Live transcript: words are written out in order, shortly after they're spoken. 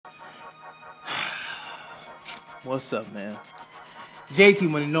What's up, man? JT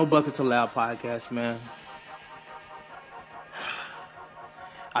Money, No Buckets Allowed podcast, man.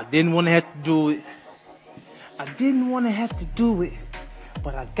 I didn't want to have to do it.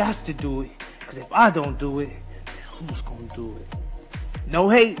 But I got to do it. Because if I don't do it, then who's going to do it? No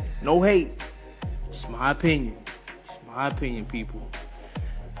hate. It's my opinion. People.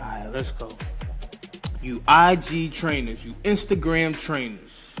 Alright, let's go. You IG trainers, you Instagram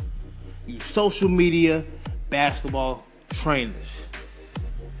trainers, you social media basketball trainers.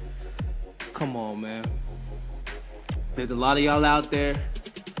 Come on, man. There's a lot of y'all out there.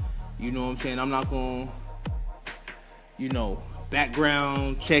 You know what I'm saying? I'm not going to,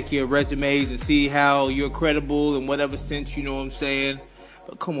 background check your resumes and see how you're credible in whatever sense, you know what I'm saying?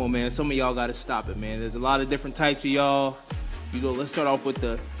 But come on, man. Some of y'all got to stop it, man. There's a lot of different types of y'all. Let's start off with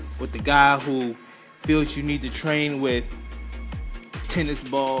the guy who feels you need to train with tennis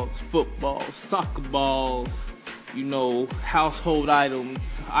balls, footballs, soccer balls, household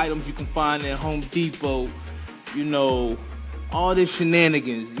items you can find at Home Depot, all this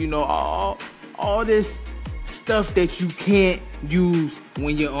shenanigans, all this stuff that you can't use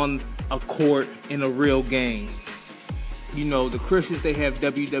when you're on a court in a real game. The Christians, they have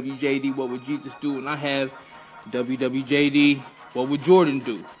WWJD, what would Jesus do? And I have WWJD, what would Jordan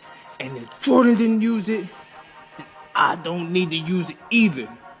do? And if Jordan didn't use it, then I don't need to use it either.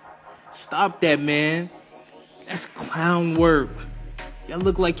 Stop that, man. That's clown work. Y'all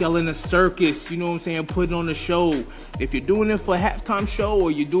look like y'all in a circus, putting on a show. If you're doing it for a halftime show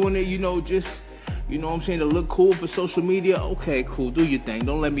or you're doing it, just, to look cool for social media, okay, cool, do your thing.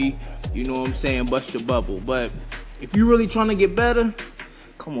 Don't let me, bust your bubble. But if you're really trying to get better,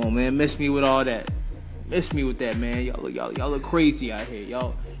 come on, man, miss me with all that. Miss me with that, man. Y'all look crazy out here.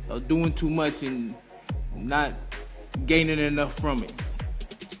 Y'all doing too much and not gaining enough from it.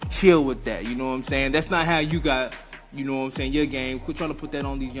 Chill with that, you know what I'm saying? That's not how you got, your game. Quit trying to put that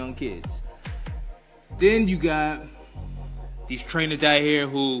on these young kids. Then you got these trainers out here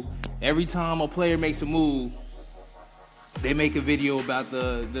who, every time a player makes a move, they make a video about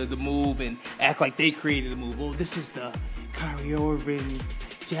the move and act like they created the move. Oh, this is the Kyrie Irving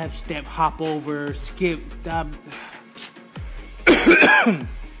jab, step, hop over, skip, dab.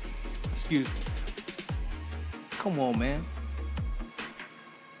 Excuse me. Come on, man.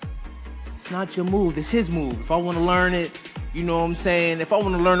 It's not your move. It's his move. If I want to learn it, If I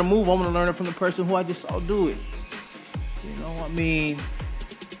want to learn a move, I want to learn it from the person who I just saw do it.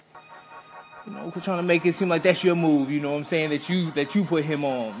 We're trying to make it seem like that's your move, that you put him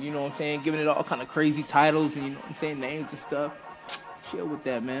on, giving it all kind of crazy titles and, names and stuff. Chill with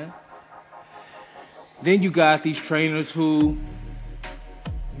that, man. Then you got these trainers who,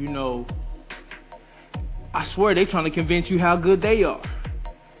 I swear they trying to convince you how good they are.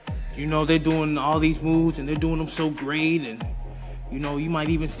 They're doing all these moves and they're doing them so great, and you might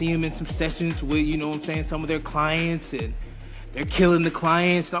even see them in some sessions with, some of their clients, and they're killing the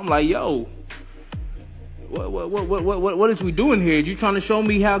clients. And I'm like, yo, what is we doing here? Are you trying to show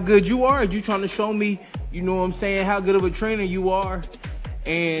me how good you are? Are you trying to show me, how good of a trainer you are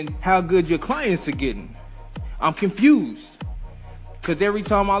and how good your clients are getting? I'm confused. Because every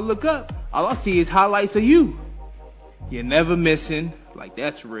time I look up, all I see is highlights of you. You're never missing. Like,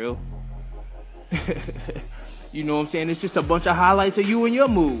 that's real. It's just a bunch of highlights of you and your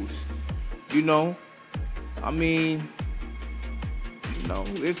moves. If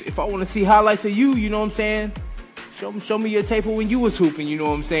I want to see highlights of you, show me your tape of when you was hooping,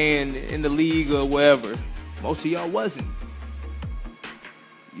 in the league or wherever. Most of y'all wasn't.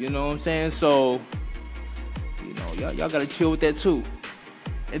 So, y'all gotta chill with that too.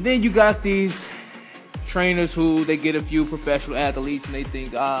 And then you got these trainers who, they get a few professional athletes and they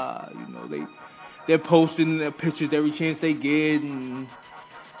think, they're posting their pictures every chance they get, and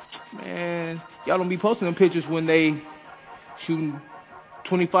man, y'all don't be posting them pictures when they shooting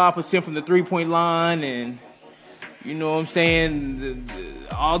 25% from the three-point line, and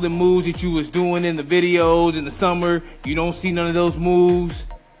all the moves that you was doing in the videos in the summer, you don't see none of those moves.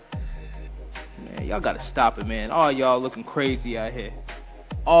 Man, y'all gotta stop it, man. All y'all looking crazy out here.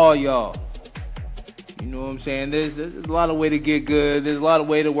 All y'all. There's a lot of way to get good. There's a lot of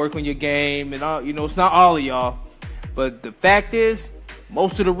way to work on your game, and all, it's not all of y'all. But the fact is,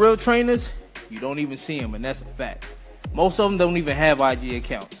 most of the real trainers, you don't even see them, and that's a fact. Most of them don't even have IG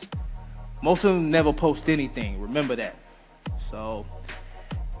accounts. Most of them never post anything. Remember that. So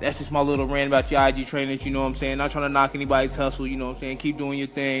that's just my little rant about your IG trainers. Not trying to knock anybody's hustle. Keep doing your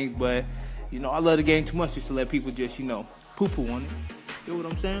thing, but I love the game too much just to let people just poo-poo on it. Feel what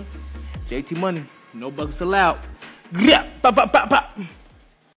I'm saying? JT Money. No buckets allowed. Yeah, pop, pop, pop, pop.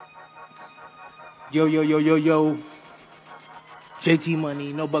 Yo, yo, yo, yo, yo. JT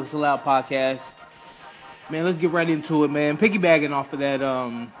Money, No Buckets Allowed podcast. Man, let's get right into it, man. Piggybacking off of that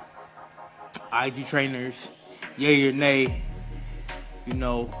IG trainers, yay or nay,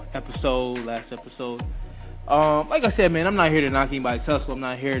 last episode. Like I said, man, I'm not here to knock anybody's hustle. I'm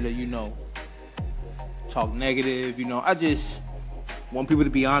not here to, talk negative. I just want people to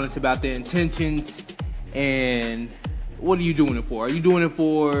be honest about their intentions and what are you doing it for? Are you doing it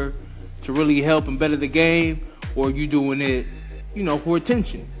for to really help and better the game, or are you doing it, for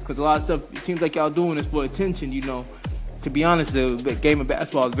attention? Because a lot of stuff, it seems like y'all doing this for attention. To be honest, the game of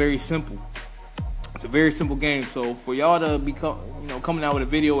basketball is very simple. It's a very simple game. So for y'all to be coming out with a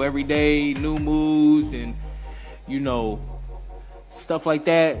video every day, new moves, and stuff like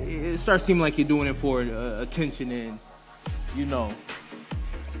that, it starts seeming like you're doing it for attention. And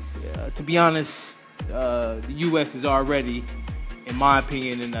to be honest, the U.S. is already, in my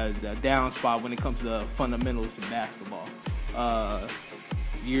opinion, in a down spot when it comes to the fundamentals of basketball.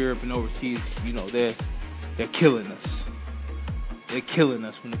 Europe and overseas, they're killing us. They're killing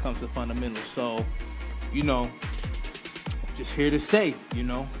us when it comes to fundamentals. So, just here to say,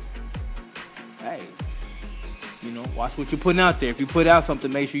 hey, watch what you're putting out there. If you put out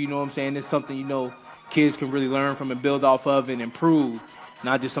something, make sure it's something kids can really learn from and build off of and improve,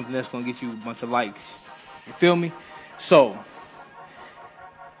 not just something that's going to get you a bunch of likes. You feel me? So,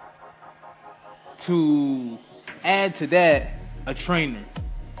 to add to that, a trainer.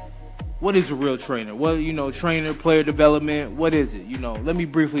 What is a real trainer? Well, trainer, player development, what is it? Let me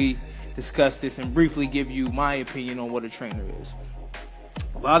briefly discuss this and briefly give you my opinion on what a trainer is.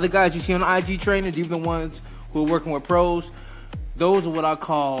 A lot of the guys you see on IG trainers, even the ones who are working with pros, those are what I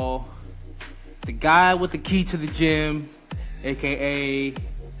call the guy with the key to the gym, aka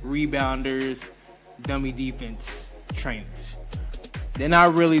rebounders, dummy defense trainers. They're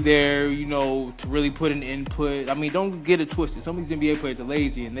not really there, to really put an input. I mean, don't get it twisted. Some of these NBA players are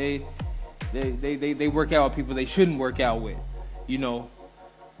lazy and they work out with people they shouldn't work out with.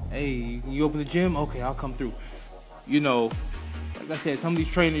 Hey, you open the gym? Okay, I'll come through. Like I said, some of these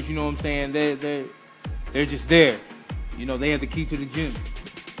trainers, they're just there. They have the key to the gym.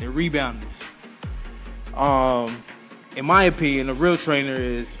 They're rebounders. In my opinion, a real trainer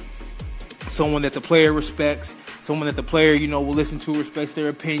is someone that the player respects, someone that the player, will listen to, respects their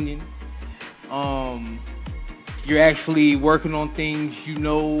opinion. You're actually working on things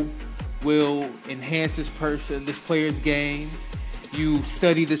will enhance this player's game. You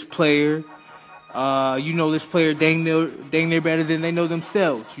study this player. This player dang near better than they know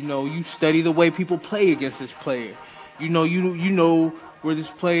themselves. You study the way people play against this player. You know where this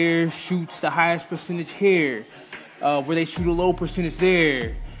player shoots the highest percentage here, where they shoot a low percentage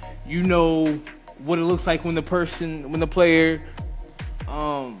there. What it looks like when the player,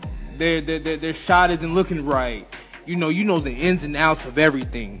 their shot isn't looking right. You know the ins and outs of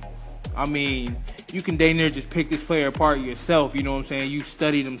everything. I mean, you can dang near just pick this player apart yourself. You know what I'm saying? You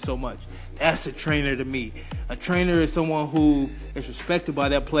study them so much. That's a trainer to me. A trainer is someone who is respected by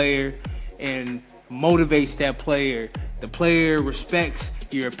that player and motivates that player. The player respects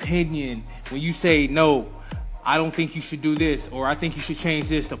your opinion. When you say, no, I don't think you should do this, or I think you should change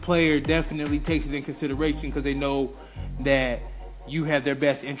this, the player definitely takes it in consideration because they know that you have their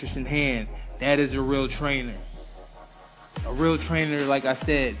best interest in hand. That is a real trainer. A real trainer, like I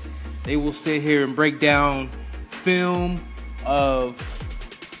said, they will sit here and break down film of,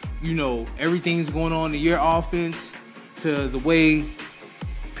 everything's going on in your offense to the way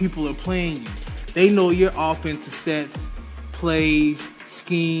people are playing you. They know your offensive sets, plays,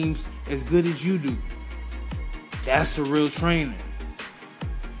 schemes as good as you do. That's a real trainer.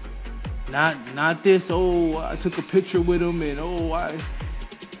 Not this, I took a picture with him and I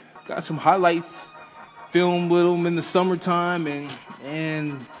got some highlights film with him in the summertime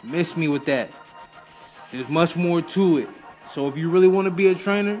and miss me with that. There's much more to it. So if you really want to be a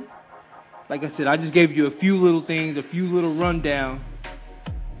trainer, like I said, I just gave you a few little things, a few little rundown.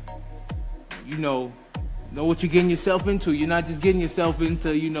 Know what you're getting yourself into. You're not just getting yourself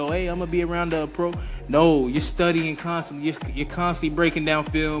into, hey, I'm going to be around a pro. No, you're studying constantly. You're constantly breaking down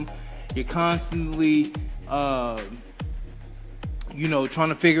film. You're constantly, trying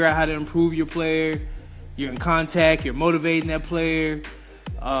to figure out how to improve your player. You're in contact. You're motivating that player.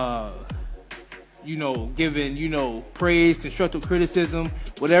 Giving, praise, constructive criticism,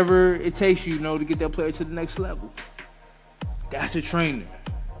 whatever it takes to get that player to the next level. That's a trainer.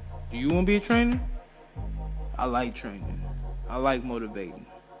 Do you want to be a trainer? I like training. I like motivating.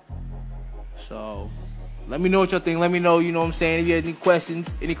 So, let me know what y'all think. Let me know, what I'm saying, if you have any questions,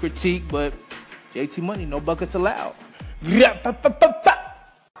 any critique, but JT Money, no buckets allowed.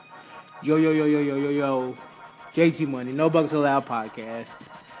 Yo. JT Money, No Bucks Allowed podcast.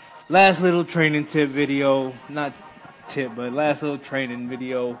 Last little training tip video. Not tip, but last little training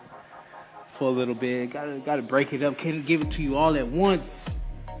video for a little bit. Gotta break it up. Can't give it to you all at once.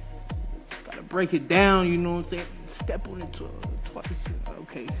 Gotta break it down, you know what I'm saying? Step on it twice.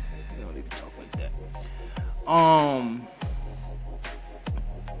 Okay. You don't need to talk like that.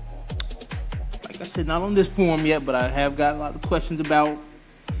 Like I said, not on this forum yet, but I have got a lot of questions about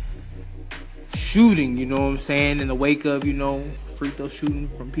shooting, you know what I'm saying, in the wake of, free throw shooting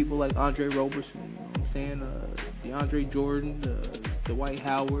from people like Andre Roberson, you know what I'm saying, DeAndre Jordan, the Dwight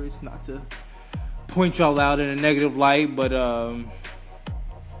Howards, not to point y'all out in a negative light, but,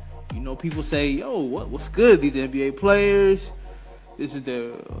 people say, yo, what's good, these NBA players, this is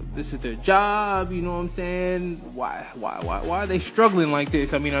their job, you know what I'm saying, why are they struggling like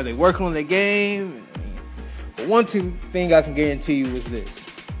this? I mean, are they working on their game? But one thing I can guarantee you is this.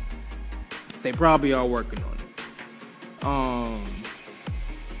 They probably are working on it.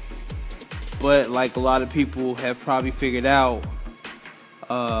 But like a lot of people have probably figured out,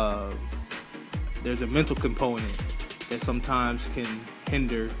 there's a mental component that sometimes can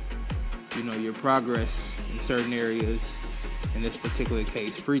hinder, your progress in certain areas. In this particular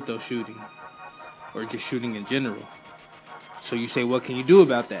case, free throw shooting, or just shooting in general. So you say, what can you do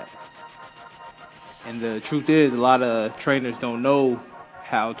about that? And the truth is, a lot of trainers don't know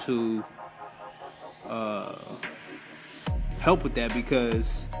how to help with that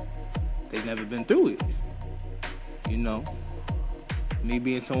because they've never been through it. Me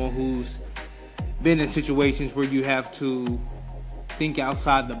being someone who's been in situations where you have to think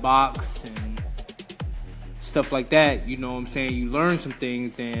outside the box and stuff like that, you know what I'm saying, you learn some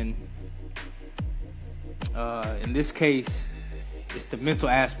things, and in this case, it's the mental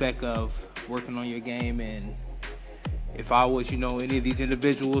aspect of working on your game. And if I was, any of these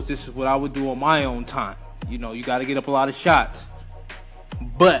individuals, this is what I would do on my own time. You got to get up a lot of shots,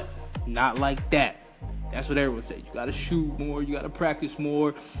 but not like that. That's what everyone says. You got to shoot more. You got to practice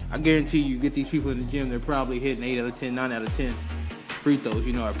more. I guarantee you get these people in the gym, they're probably hitting 8 out of 10, 9 out of 10 free throws,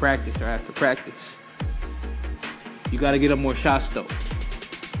 at practice or after practice. You got to get up more shots, though.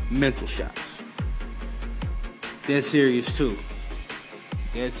 Mental shots. Dead serious, too.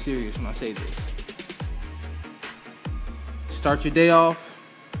 Dead serious when I say this. Start your day off.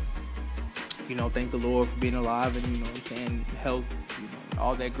 Thank the Lord for being alive and, health,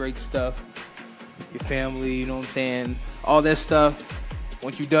 all that great stuff. Your family, all that stuff.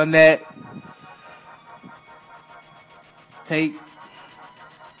 Once you've done that, take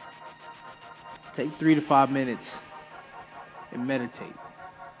 3 to 5 minutes and meditate.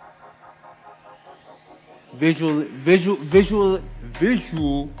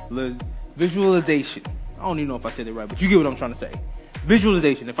 Visualization. I don't even know if I said it right, but you get what I'm trying to say.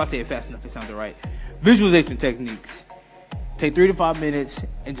 Visualization. If I say it fast enough, it sounded right. Visualization techniques. Take 3 to 5 minutes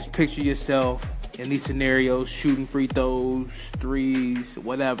and just picture yourself in these scenarios, shooting free throws, threes,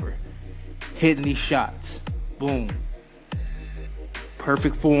 whatever. Hitting these shots. Boom.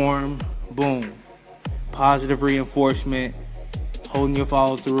 Perfect form. Boom. Positive reinforcement. Holding your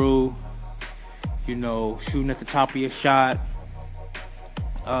follow through. Shooting at the top of your shot.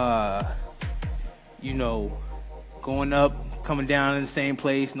 Going up, coming down in the same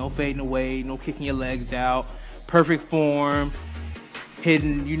place, no fading away, no kicking your legs out, perfect form,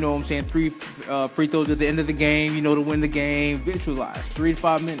 hitting, 3 free throws at the end of the game, to win the game. Visualize 3 to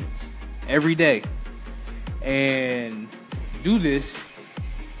 5 minutes every day. And do this,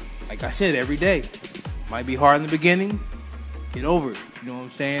 like I said, every day. Might be hard in the beginning. Get over it. You know what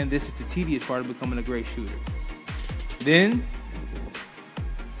I'm saying? This is the tedious part of becoming a great shooter. Then,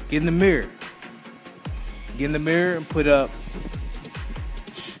 get in the mirror. Get in the mirror and put up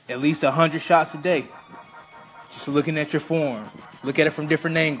at least 100 shots a day. Just looking at your form. Look at it from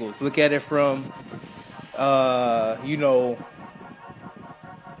different angles. Look at it from,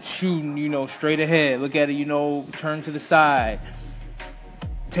 shooting, straight ahead. Look at it, turn to the side.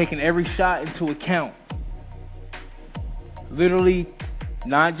 Taking every shot into account. Literally,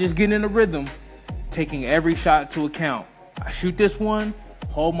 not just getting in a rhythm, taking every shot into account. I shoot this one,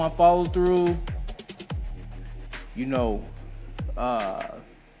 hold my follow through,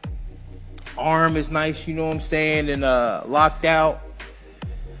 arm is nice, you know what I'm saying, and locked out.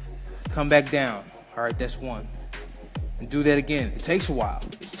 Come back down. All right, that's one. And do that again. It takes a while.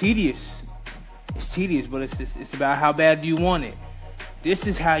 It's tedious. But it's about how bad do you want it. This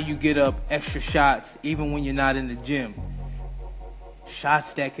is how you get up extra shots even when you're not in the gym.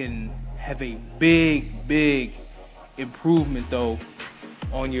 Shots that can have a big improvement though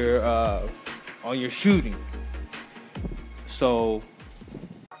on your shooting. So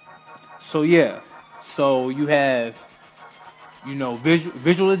So yeah, so you have,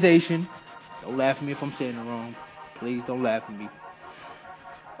 visualization. Don't laugh at me if I'm saying it wrong. Please don't laugh at me.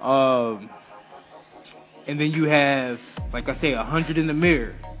 And then you have, like I say, 100 in the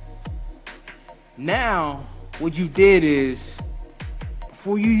mirror. Now, what you did is,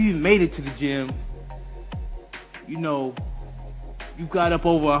 before you even made it to the gym, you got up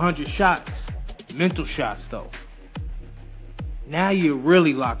over 100 shots. Mental shots, though. Now you're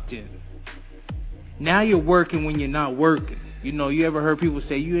really locked in. Now you're working when you're not working. You ever heard people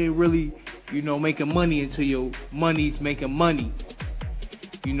say you ain't really, making money until your money's making money.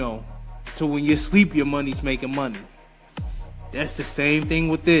 So when you sleep, your money's making money. That's the same thing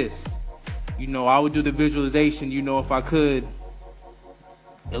with this. I would do the visualization, if I could,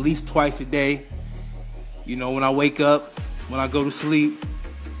 at least twice a day. When I wake up, when I go to sleep.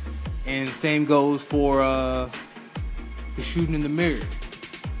 And same goes for the shooting in the mirror.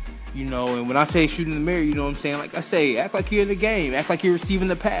 And when I say shooting in the mirror, you know what I'm saying? Like I say, act like you're in the game. Act like you're receiving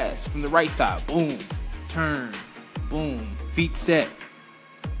the pass from the right side. Boom. Turn. Boom. Feet set.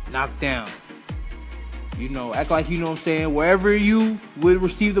 Knock down. Act like, wherever you would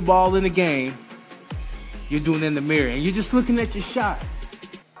receive the ball in the game, you're doing it in the mirror. And you're just looking at your shot.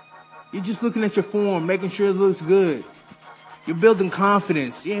 You're just looking at your form, making sure it looks good. You're building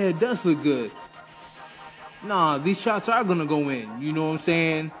confidence. Yeah, it does look good. Nah, these shots are going to go in. You know what I'm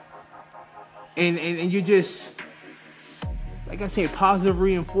saying? And you're just, like I say, positive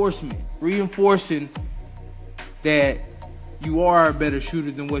reinforcement. Reinforcing that you are a better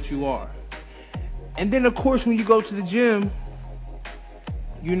shooter than what you are. And then, of course, when you go to the gym,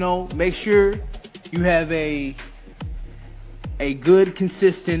 make sure you have a good,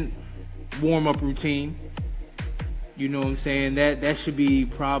 consistent warm-up routine. You know what I'm saying? That should be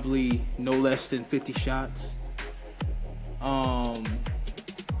probably no less than 50 shots.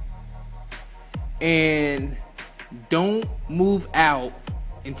 And don't move out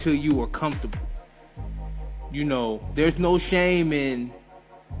until you are comfortable. There's no shame in,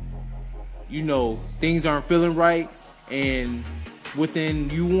 things aren't feeling right, and within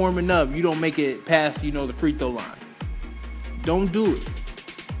you warming up, you don't make it past, the free throw line. Don't do it,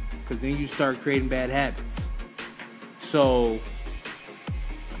 because then you start creating bad habits. So,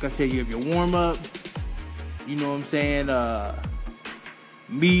 like I said, you have your warm up. You know what I'm saying?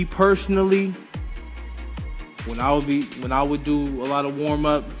 Me personally, when I would do a lot of warm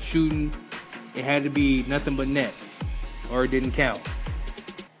up shooting, it had to be nothing but net, or it didn't count.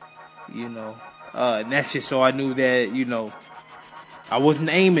 And that's just so I knew that I wasn't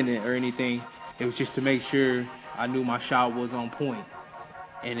aiming it or anything. It was just to make sure I knew my shot was on point.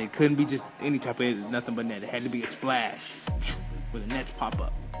 And it couldn't be just any type of nothing but net. It had to be a splash where the nets pop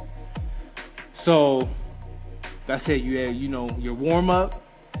up. So, like I said, you had, your warm-up.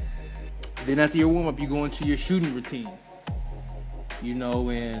 Then after your warm-up, you go into your shooting routine.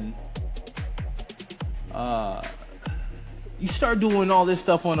 And you start doing all this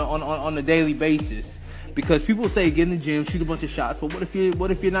stuff on a daily basis. Because people say get in the gym, shoot a bunch of shots. But what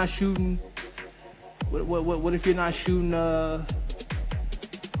if you're not shooting? What if you're not shooting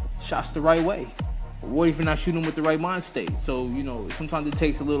shots the right way? What if you're not shooting with the right mind state? So, sometimes it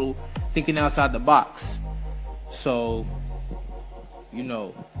takes a little thinking outside the box. So,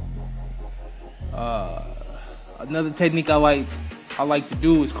 another technique I like to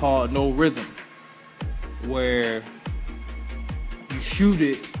do is called no rhythm, where you shoot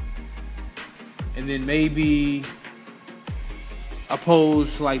it and then maybe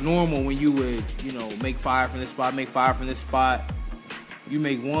oppose like normal when you would, make 5 from this spot, make 5 from this spot. You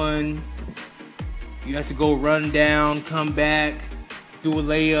make 1, you have to go run down, come back, do a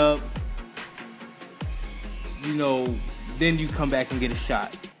layup, then you come back and get a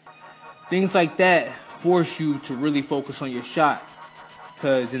shot. Things like that force you to really focus on your shot.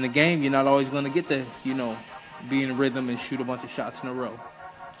 Because in the game, you're not always going to get to, be in rhythm and shoot a bunch of shots in a row.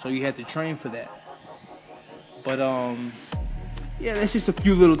 So you have to train for that. But, yeah, that's just a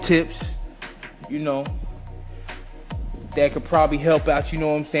few little tips, that could probably help out,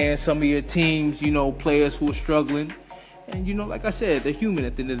 some of your teams, players who are struggling. And, like I said, they're human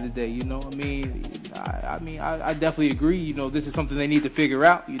at the end of the day, I definitely agree, this is something they need to figure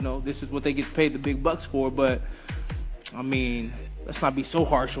out, this is what they get paid the big bucks for. But, let's not be so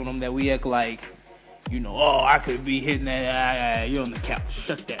harsh on them that we act like, I could be hitting that, you're on the couch.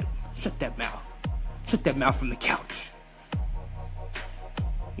 Shut that mouth. Shut that mouth from the couch.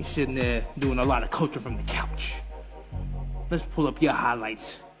 You're sitting there doing a lot of coaching from the couch. Let's pull up your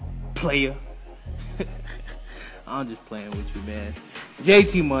highlights, player. I'm just playing with you, man.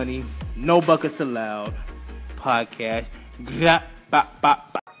 JT Money, No Buckets Allowed podcast.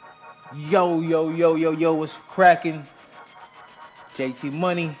 Yo, what's cracking? JT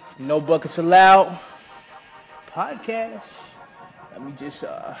Money, No Buckets Allowed podcast. Let me just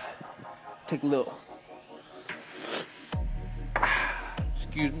take a little,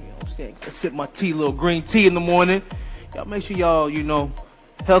 excuse me, I'm saying, I sip my tea, little green tea in the morning. Y'all make sure y'all,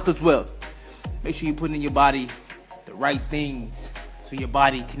 health is wealth. Make sure you put in your body the right things so your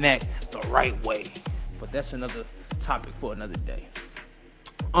body can act the right way. But that's another topic for another day.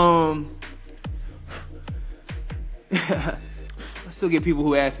 I still get people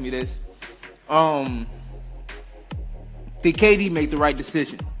who ask me this. Did KD make the right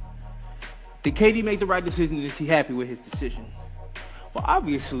decision? Did KD make the right decision, and is he happy with his decision? Well,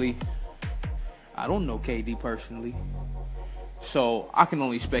 obviously, I don't know KD personally, so I can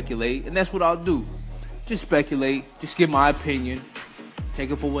only speculate, and that's what I'll do. Just speculate, just give my opinion,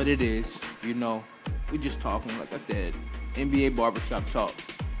 take it for what it is, We're just talking, like I said, NBA barbershop talk.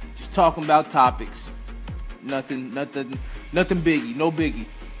 Just talking about topics. Nothing biggie, no biggie.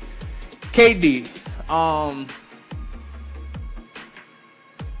 KD, I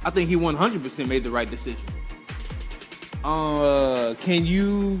think he 100% made the right decision. Can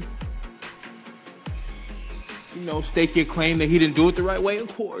you, stake your claim that he didn't do it the right way?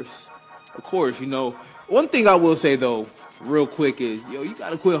 Of course. One thing I will say, though, real quick is, you got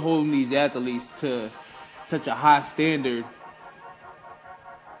to quit holding these athletes to such a high standard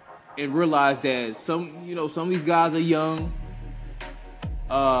and realize that some of these guys are young.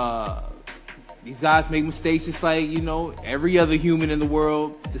 These guys make mistakes just like, every other human in the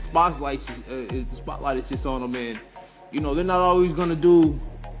world. The spotlight is just on them, and, they're not always going to do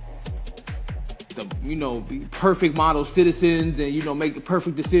be perfect model citizens and, make the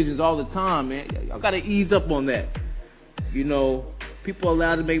perfect decisions all the time, man. Y'all got to ease up on that. People are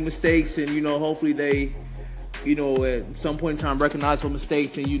allowed to make mistakes, and, hopefully they, at some point in time recognize those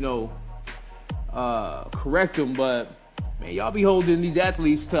mistakes and, correct them. But, man, y'all be holding these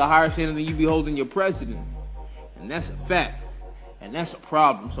athletes to a higher standard than you be holding your president. And that's a fact. And that's a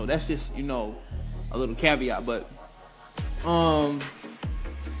problem. So that's just, a little caveat. But,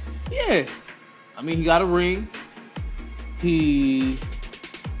 yeah. I mean, he got a ring. He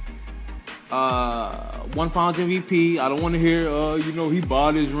won Finals MVP. I don't want to hear, he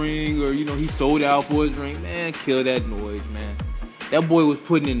bought his ring or, he sold out for his ring. Man, kill that noise, man. That boy was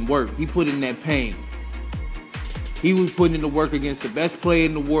putting in work. He put in that pain. He was putting in the work against the best player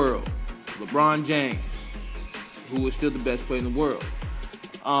in the world, LeBron James, who was still the best player in the world.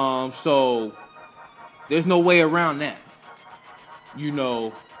 So there's no way around that,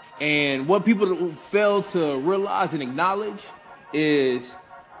 And what people fail to realize and acknowledge is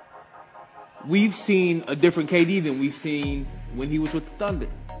we've seen a different KD than we've seen when he was with the Thunder.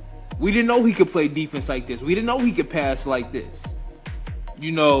 We didn't know he could play defense like this. We didn't know he could pass like this.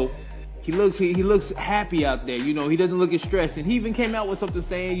 He looks happy out there. He doesn't look as stressed. And he even came out with something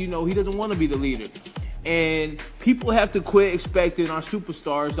saying, he doesn't want to be the leader. And people have to quit expecting our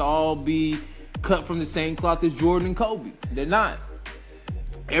superstars to all be cut from the same cloth as Jordan and Kobe. They're not.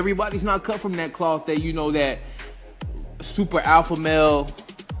 Everybody's not cut from that cloth that, that super alpha male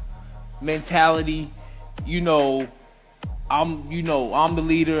mentality. I'm the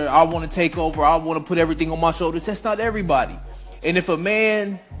leader. I want to take over. I want to put everything on my shoulders. That's not everybody. And if a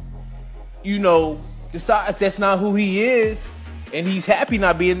man, decides that's not who he is, and he's happy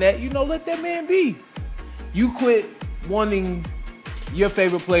not being that, let that man be. You quit wanting your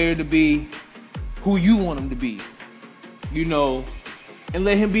favorite player to be who you want him to be, and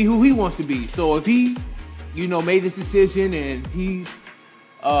let him be who he wants to be. So if he, made this decision and it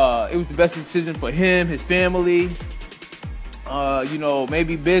was the best decision for him, his family,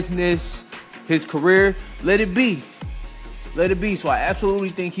 maybe business, his career, let it be. Let it be. So I absolutely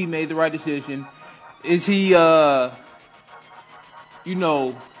think he made the right decision. Is he, I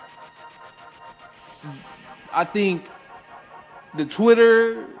think the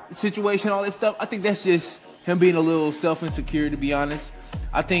Twitter situation, all that stuff, I think that's just him being a little self-insecure, to be honest.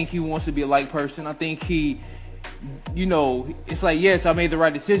 I think he wants to be a liked person. I think he, it's like, yes, I made the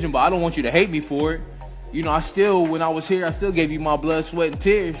right decision, but I don't want you to hate me for it. When I was here, I still gave you my blood, sweat, and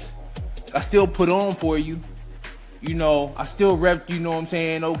tears. I still put on for you. I still repped,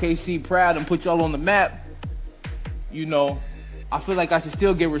 OKC proud and put y'all on the map. I feel like I should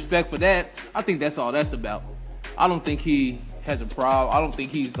still get respect for that. I think that's all that's about. I don't think he has a problem. I don't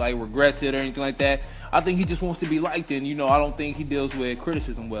think he's regrets it or anything like that. I think he just wants to be liked, and I don't think he deals with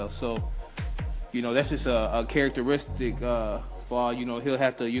criticism well. So, that's just a characteristic flaw. He'll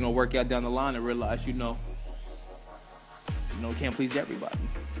have to work out down the line and realize can't please everybody.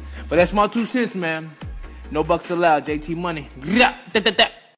 But that's my 2 cents, man. No bucks allowed. JT Money.